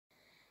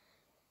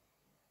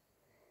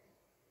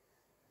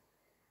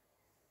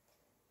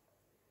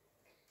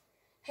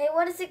Hey,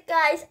 what is it,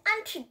 guys?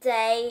 And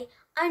today,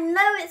 I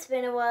know it's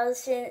been a while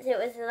since it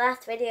was the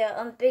last video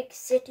on big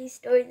city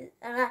stories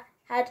and I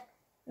had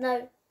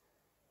no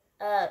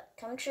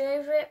commentary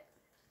over it.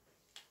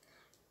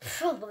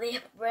 Probably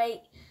a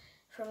break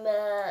from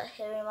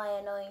hearing my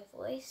annoying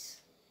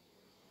voice.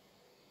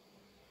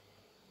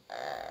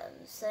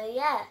 So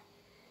yeah,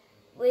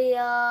 we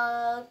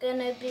are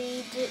gonna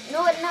be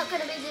no, we're not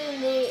gonna be doing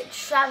the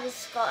Travis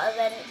Scott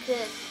event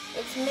because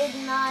it's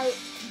midnight.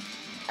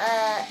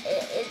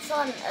 It's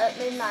on at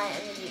midnight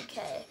in the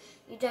UK.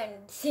 You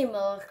don't see my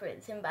locker,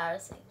 it's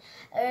embarrassing.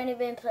 I've only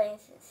been playing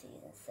since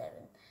season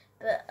 7,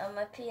 but on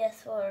my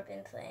PS4 I've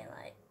been playing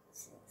like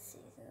since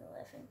season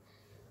 11,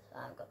 so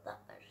I haven't got that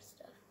much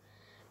stuff.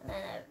 And I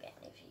never get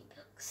any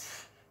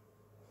V-Bucks.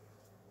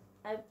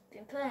 I've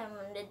been playing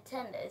on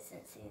Nintendo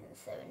since season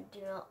 7,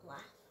 do not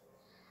laugh.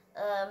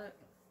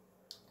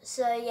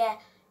 So yeah,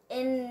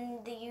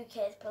 in the UK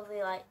it's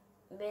probably like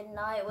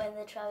midnight when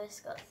the Travis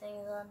Scott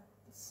thing's on.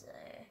 So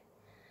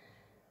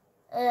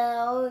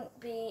I won't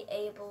be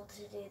able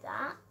to do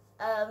that.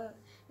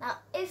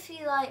 Now, if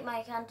you like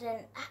my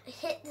content,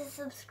 hit the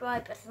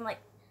subscribe button, like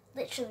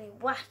literally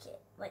whack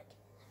it, like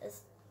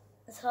as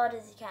hard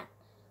as you can,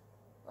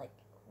 like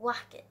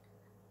whack it,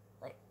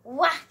 like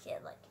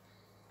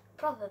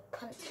proper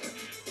punch it.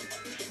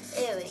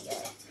 Here we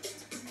go.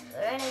 So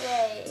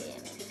anyway,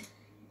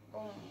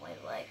 oh my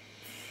leg.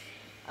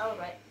 All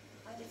right,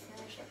 I'm just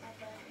gonna shut my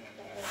phone.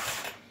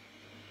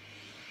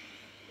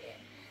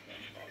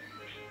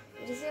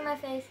 Did you see my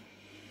face?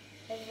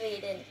 Hopefully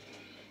you didn't.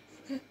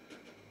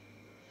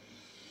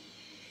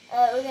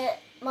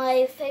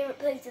 My favourite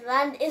place to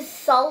land is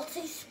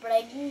Salty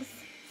Springs,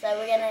 so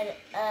we're gonna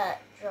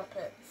drop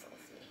at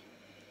Salty.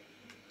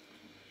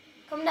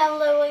 Comment down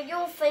below what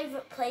your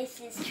favourite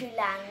places to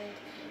land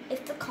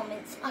if the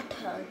comments are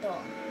turned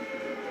on.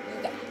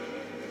 Yeah,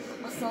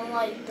 I sound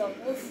like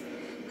Douglas.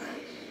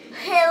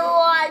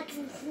 Hello, I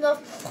can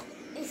snuff.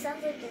 He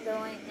sounds like he's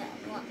going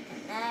at nose.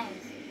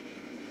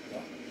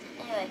 Yeah.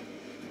 Anyway,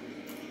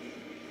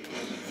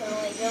 so the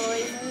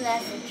reason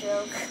that's a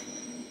joke.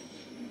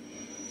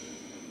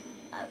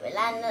 We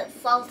land at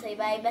Salty,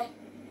 baby.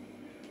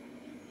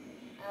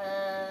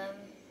 I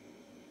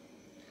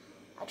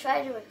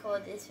tried to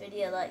record this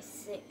video like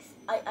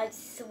I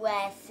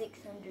swear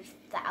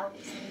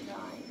 600,000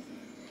 times.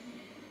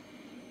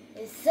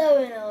 It's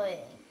so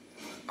annoying.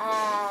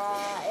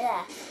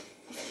 Yeah.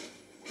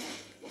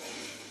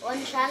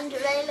 One challenge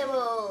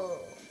available.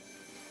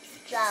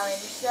 Challenge,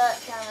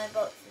 search how my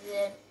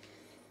boxes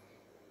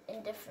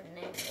in different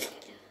names.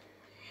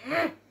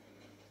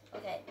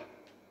 Okay.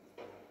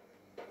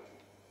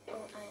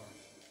 Oh, I am.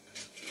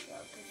 Got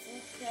a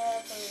bazooka,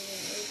 probably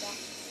didn't need that.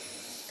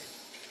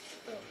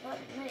 Oh,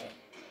 pardon me.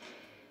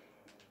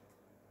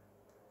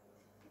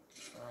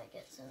 Right,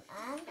 get some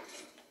amp.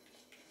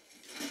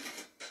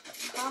 A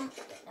pump,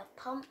 get a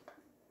pump.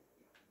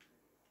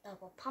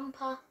 Double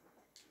pumper.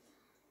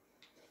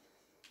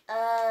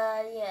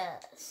 Yeah,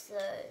 so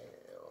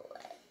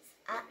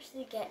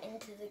actually get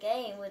into the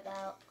game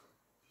without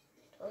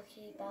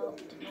talking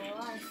about my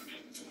life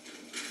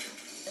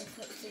and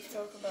quickly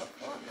talk about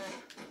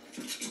Fortnite.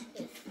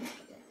 Yes.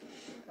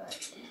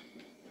 Right.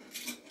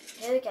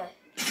 Here we go.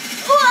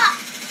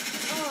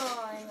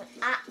 Oh, I'm an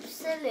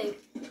absolute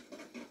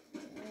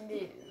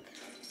noob.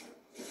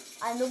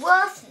 I'm the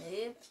worst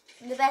noob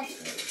and the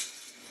best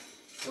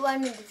noob. You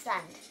won't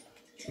understand.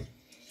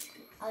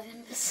 I'll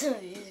gonna put some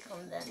music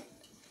on then.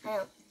 Hang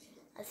on.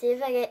 I'll see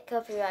if I get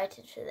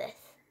copyrighted for this.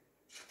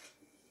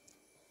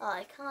 Oh,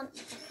 I can't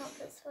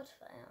put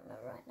Spotify on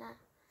it right now.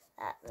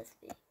 That must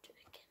be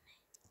joking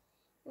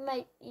me.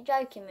 Mate, you're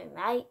joking me,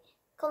 mate.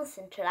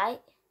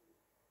 Concentrate.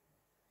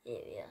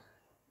 Here we are.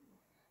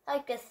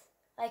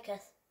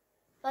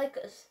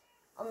 Focus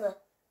on the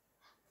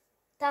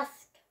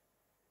task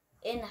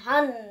in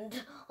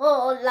hand.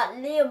 Oh, la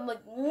liam,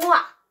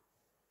 mwah,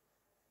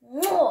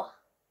 mwah,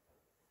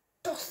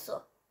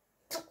 tussle,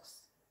 tussle.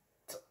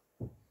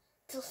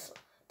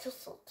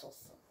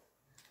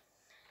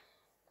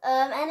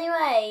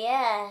 Anyway,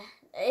 yeah,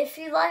 if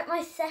you like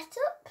my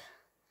setup,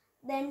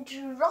 then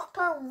drop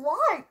a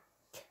like.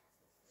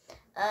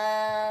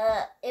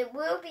 It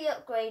will be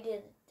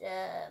upgraded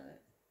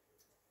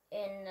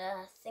in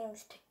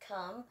things to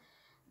come,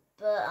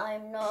 but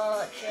I'm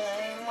not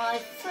showing my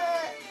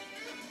foot.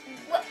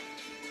 What?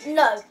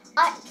 No.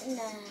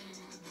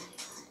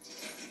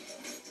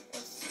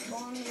 It's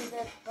one with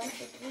a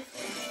bunch of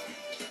people.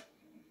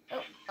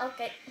 Oh,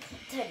 okay.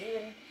 Don't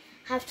even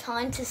have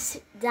time to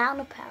sit down,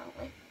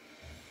 apparently.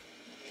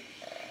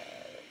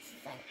 Let's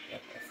thank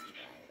goodness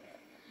driver.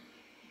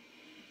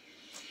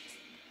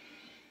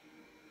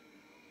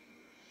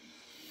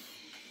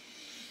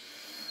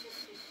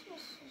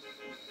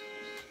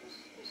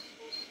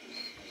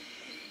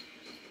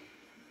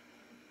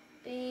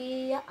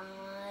 B-I-A-E-A.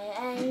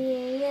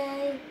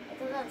 I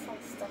thought that song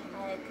stuck in my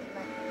head, couldn't I?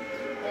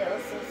 It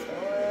also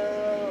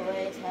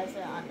always has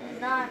it on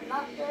it. No, I'm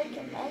not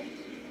joking, mate.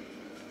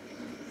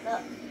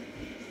 Look.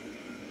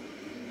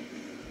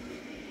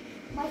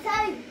 My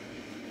side!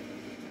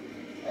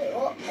 Wait,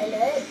 what? Oh,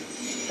 hello.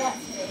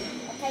 That's me.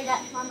 Okay,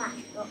 that's my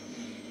mascot.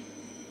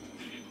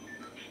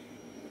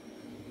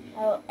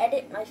 I'll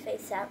edit my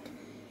face out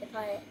if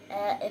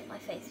my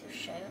face was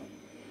shown.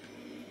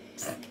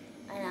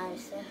 I know,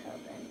 so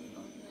hell-bent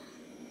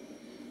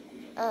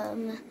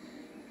on that.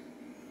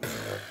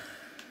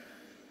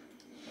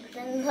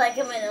 Pretend like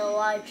I'm in a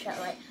live chat,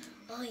 like,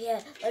 oh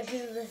yeah, I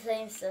do the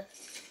same stuff.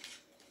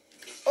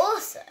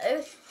 Also,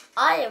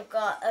 I have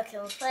got a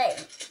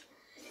complaint.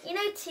 You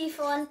know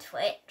Tifu on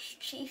Twitch?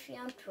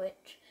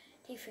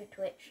 Tifu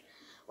Twitch.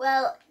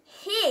 Well,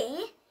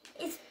 he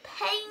is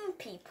paying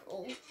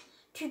people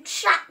to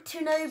chat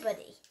to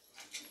nobody.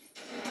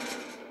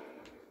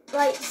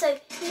 Like, so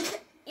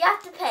you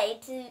have to pay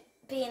to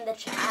be in the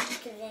chat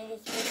because you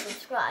need to be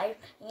subscribed.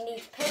 And you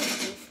need to pay to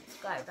be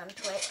subscribed on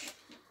Twitch.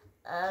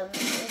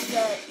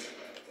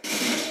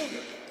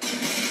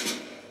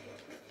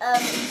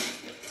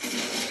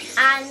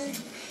 And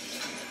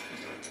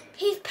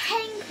he's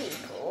paying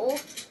people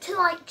to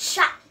like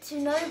chat to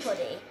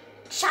nobody,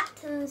 chat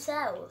to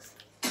themselves.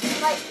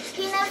 Like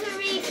he never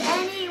reads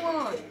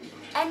anyone,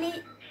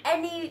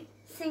 any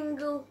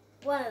single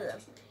one of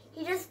them.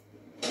 He just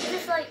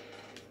like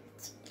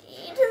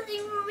he doesn't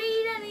even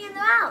read any of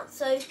them out.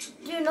 So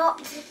do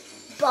not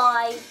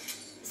buy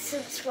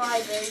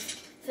subscribers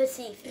for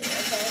seafood,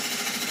 okay?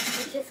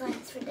 Because like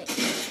it's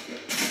ridiculous.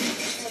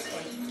 No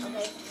point,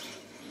 okay?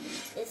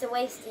 It's a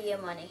waste of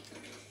your money.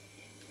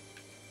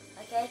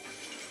 Okay?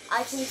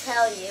 I can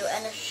tell you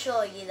and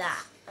assure you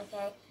that,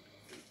 okay?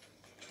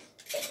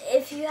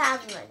 If you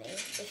have money,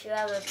 if you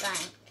have a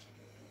bank,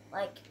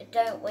 like,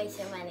 don't waste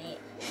your money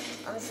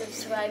on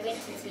subscribing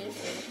to TV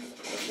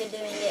if you're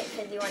doing it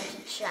because you want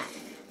to chat.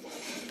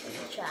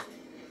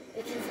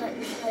 Because, like,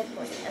 there's no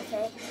point,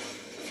 okay?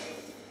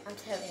 I'm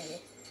telling you.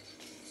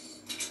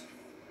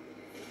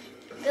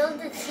 Build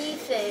a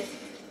Tifu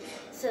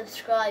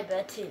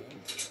subscriber team.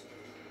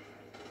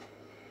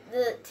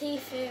 The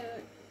Tifu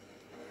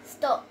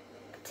stop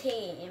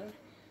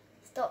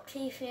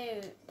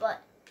Tifu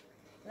but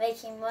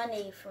making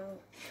money from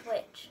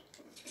Twitch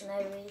for no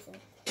reason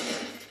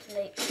to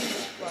make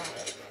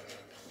subscribers.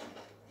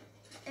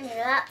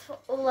 Anyway, that's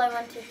all I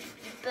wanted to do.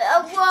 But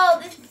oh whoa,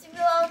 this is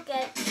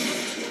okay.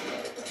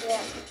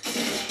 Yeah.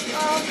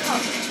 Oh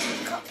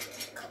cop.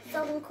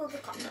 Someone call the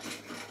cop.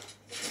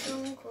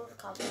 Someone call the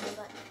cop. I'm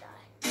about to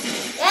die.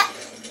 Yep.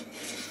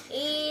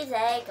 He's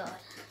a god.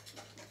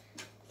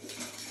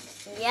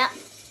 Yep.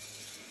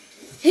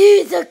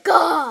 He's a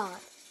god.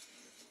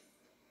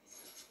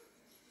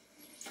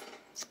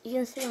 You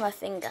can see my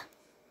finger.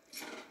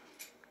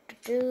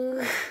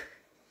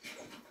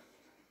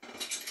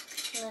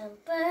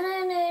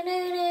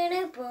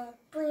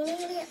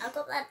 I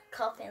got that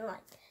coughing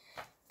like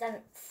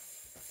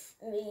dance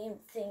meme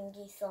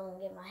thingy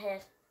song in my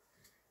head.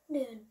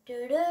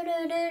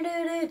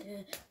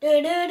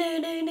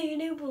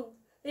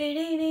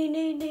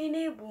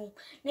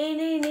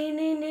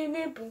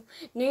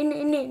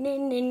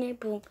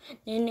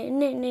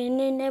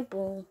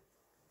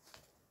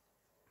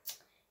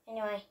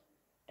 Anyway,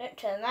 don't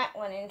turn that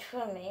one into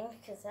a meme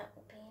because that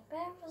would be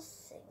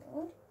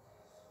embarrassing.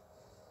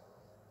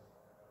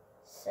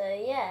 So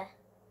yeah,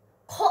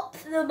 cop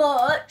the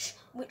merch,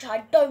 which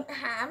I don't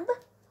have.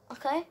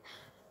 Okay,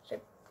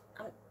 so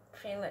I'm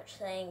pretty much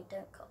saying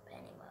don't cop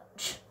any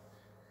merch.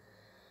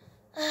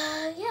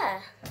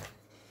 Yeah.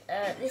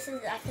 I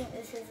think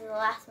this is the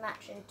last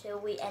match until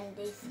we end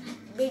this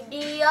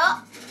video.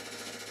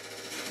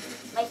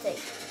 Matey.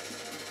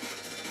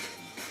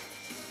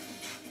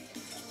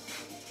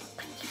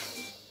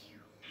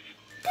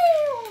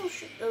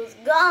 Shoot those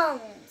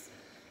guns.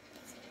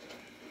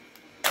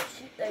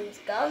 Shoot those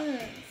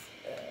guns.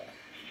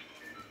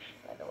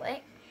 By the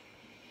way.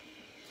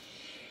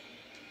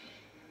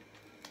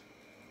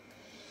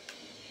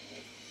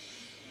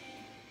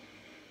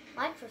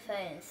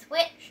 Microphone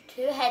switch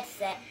to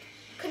headset.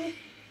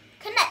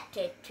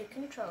 Connected to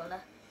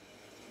controller.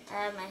 I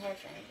have my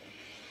headphones in.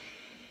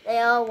 They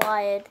are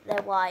wired.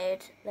 They're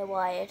wired.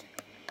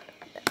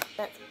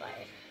 That's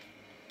wired.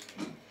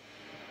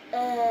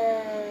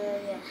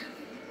 Yeah.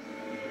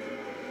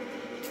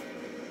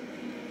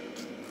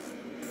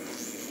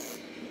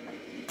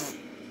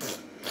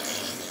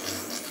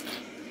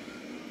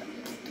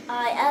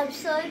 I am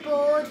so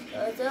bored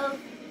because of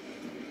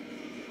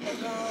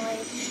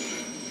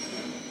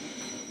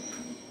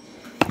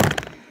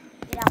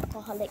the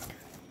alcoholic.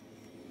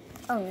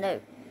 Oh no.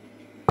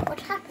 What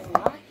happened,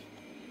 Mike?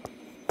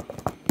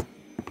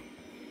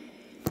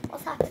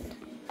 What's happened?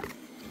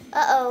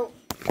 Uh-oh.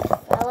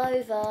 Fell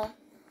over.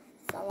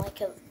 Sound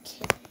like a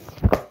kid.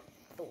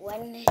 But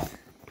when this...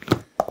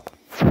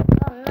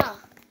 Oh no.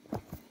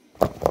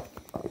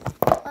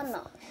 Oh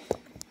no.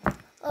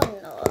 Oh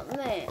no,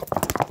 man.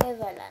 Where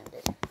have I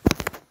landed?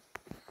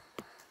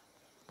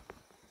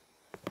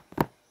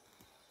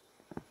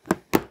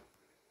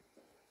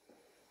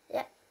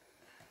 Yep.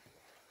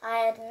 I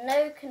had no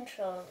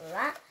control of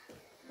that.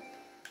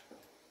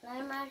 No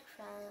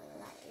microphone.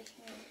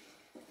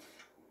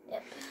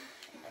 Yep.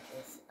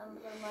 I'm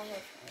putting my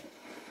headphones.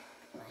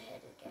 My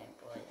head is getting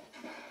boiling.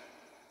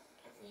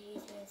 The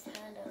heating is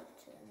turned up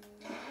to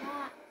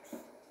max.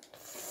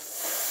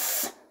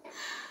 There's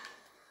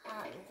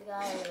a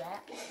guy over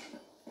there.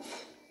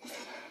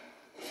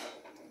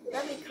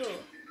 That'd be cool.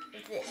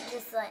 Is it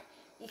just like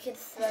you could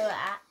throw an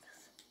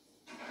axe?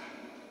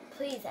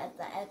 Please add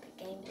that epic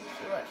game if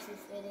you watch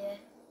this video.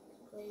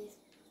 Please.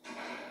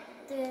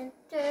 Dun,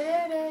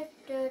 dun, dun, dun,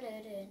 dun,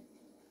 dun, dun.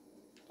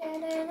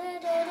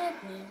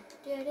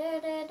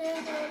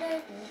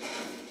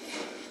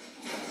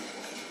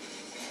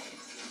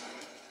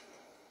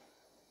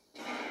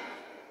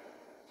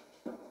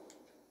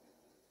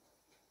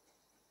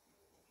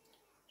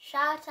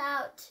 Shout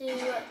out to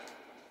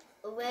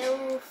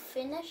Will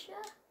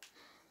Finisher,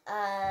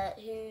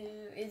 who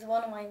is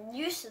one of my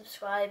new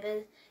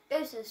subscribers.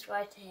 Go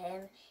subscribe to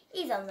him.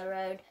 He's on the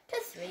road to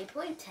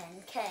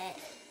 3.10k.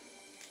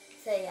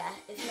 So yeah,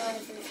 if you want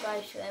to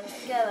subscribe to him,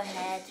 go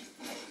ahead.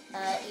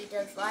 He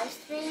does live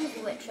streams,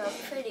 which are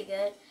pretty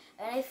good.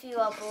 And if you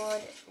are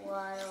bored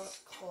while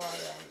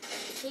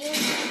quarantining,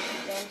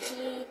 then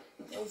he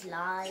is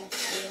live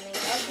streaming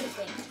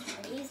everything.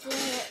 And he's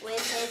doing it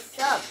with his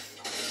subs.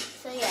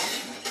 So yeah,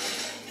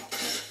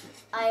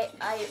 I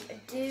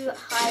do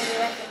highly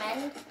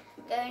recommend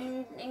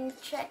going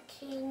and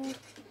checking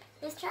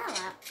his channel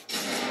out.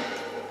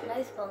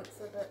 No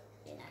sponsor, but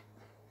you know.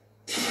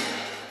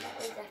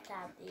 Always have to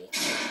have the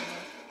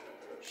occasional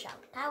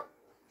shout out.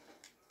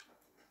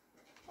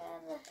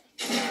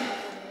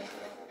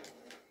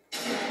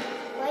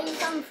 Where you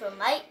come from,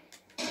 mate?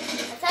 I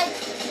said,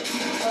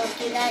 oh,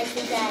 good day,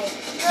 good day,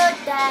 good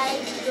day,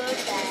 good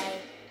day.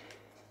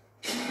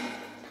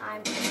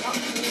 Time to not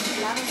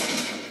use love.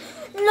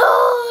 No!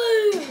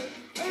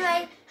 Anyway,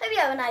 hope you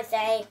have a nice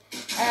day.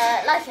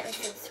 Like and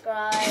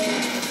subscribe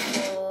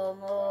for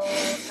more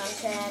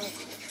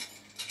content.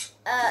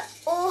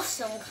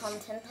 Awesome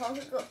content, I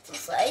forgot to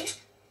say.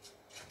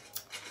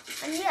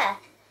 And yeah,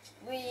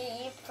 we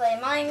play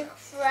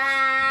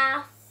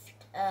Minecraft,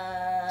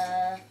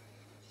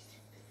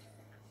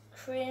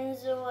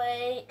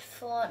 Crimsonweight,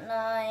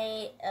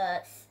 Fortnite,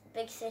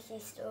 Big City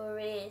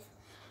Stories.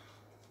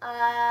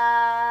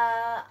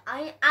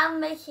 I am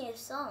making a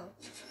song.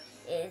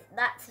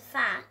 That's a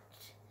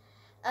fact.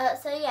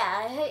 So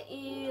yeah, I hope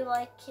you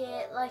like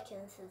it. Like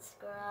and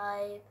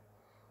subscribe.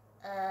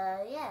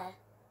 Yeah.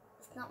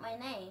 It's not my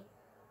name.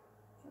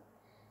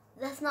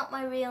 That's not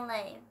my real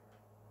name.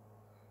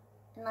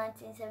 In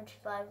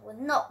 1975 was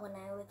not when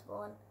I was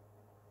born.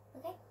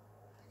 Okay?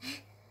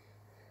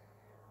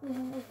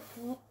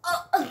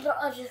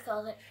 I just got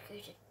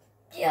electrocuted.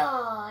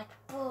 God,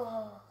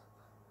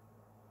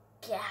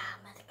 yeah,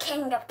 I'm the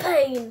king of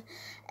pain.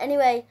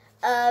 Anyway,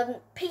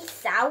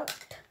 peace out.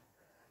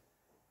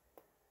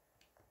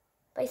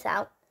 Peace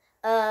out.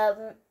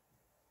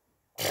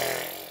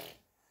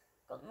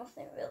 Got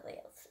nothing really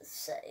else to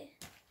say.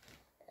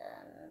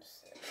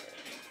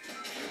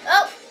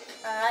 Oh,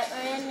 alright,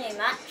 we're in a new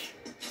match.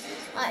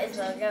 Might as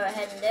well go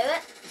ahead and do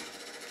it.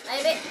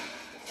 Maybe.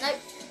 Nope.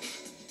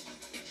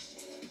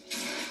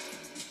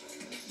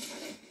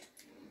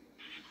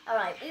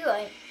 Alright, we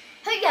won't.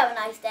 Hope you have a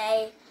nice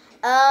day.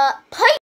 Bye.